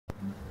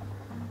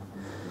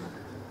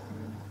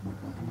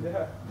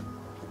Yeah.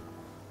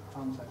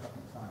 I'm so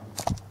fucking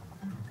excited.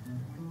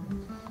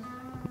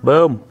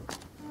 Boom.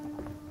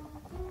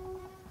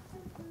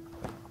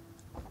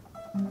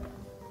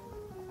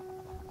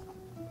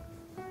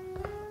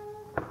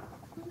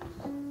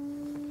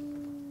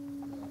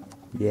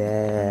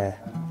 Yeah.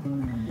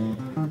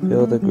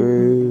 Feel the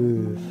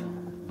groove.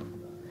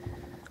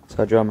 It's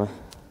our drummer.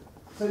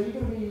 So you're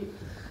going to be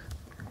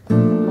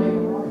late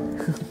arriving?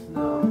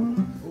 No.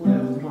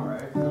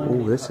 Tomorrow.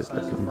 Oh, this is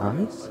looking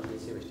nice.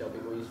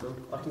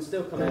 I can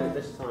still come in at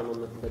this time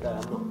on the day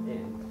I'm not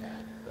in.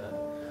 But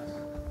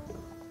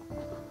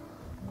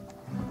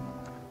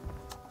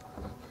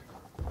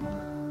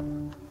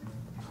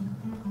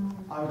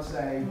I would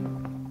say,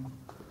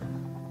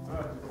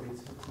 probably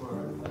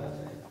tomorrow and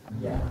Thursday.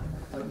 yeah.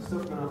 I can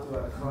still come after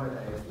work Friday.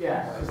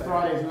 Yeah, because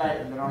Friday's late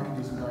and then I can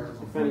do some vocals.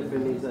 If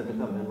anything needs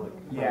overcoming, like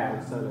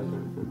Yeah. solos or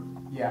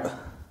anything. Yeah,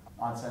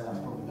 I'd say that's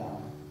probably that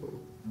one.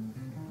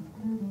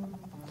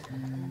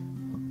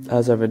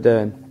 How's everyone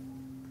doing?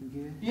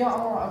 Yeah,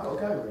 I'm alright, I've got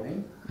to go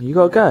really. You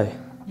gotta go.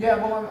 Yeah,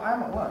 well,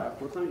 I'm at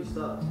work. What time do you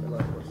start?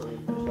 Like, what time do you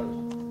finish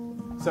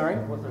lunch? Sorry?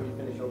 What time do you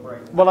finish your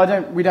break?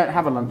 Well, we don't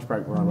have a lunch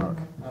break where I work.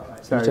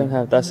 Alright. So, You don't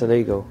have. That's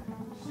illegal.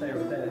 Stay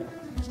all day.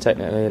 It's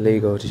technically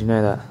illegal. Did you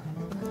know that?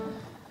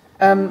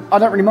 I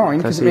don't really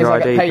mind because it see means your I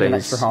get ID, paid an please?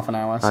 extra half an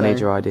hour. I So need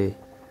your ID.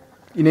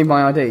 You need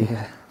my ID?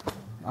 Yeah.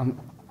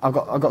 I've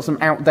got some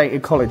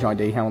outdated college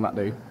ID. How will that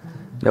do?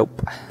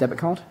 Nope. Debit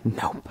card?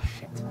 Nope.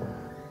 Shit.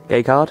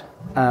 Gay card?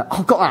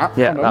 I've got that.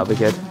 Yeah, Hold on. that'll be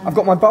good. I've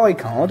got my buy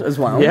card as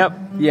well. Yep.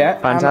 Yeah.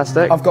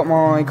 Fantastic. I've got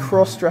my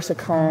cross-dresser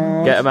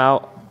card. Get them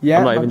out. Yeah.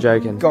 I'm not even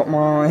joking. Got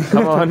my.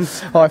 Come on.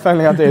 Oh, if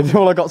only I did.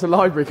 All I got's a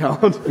library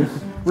card.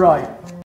 Right.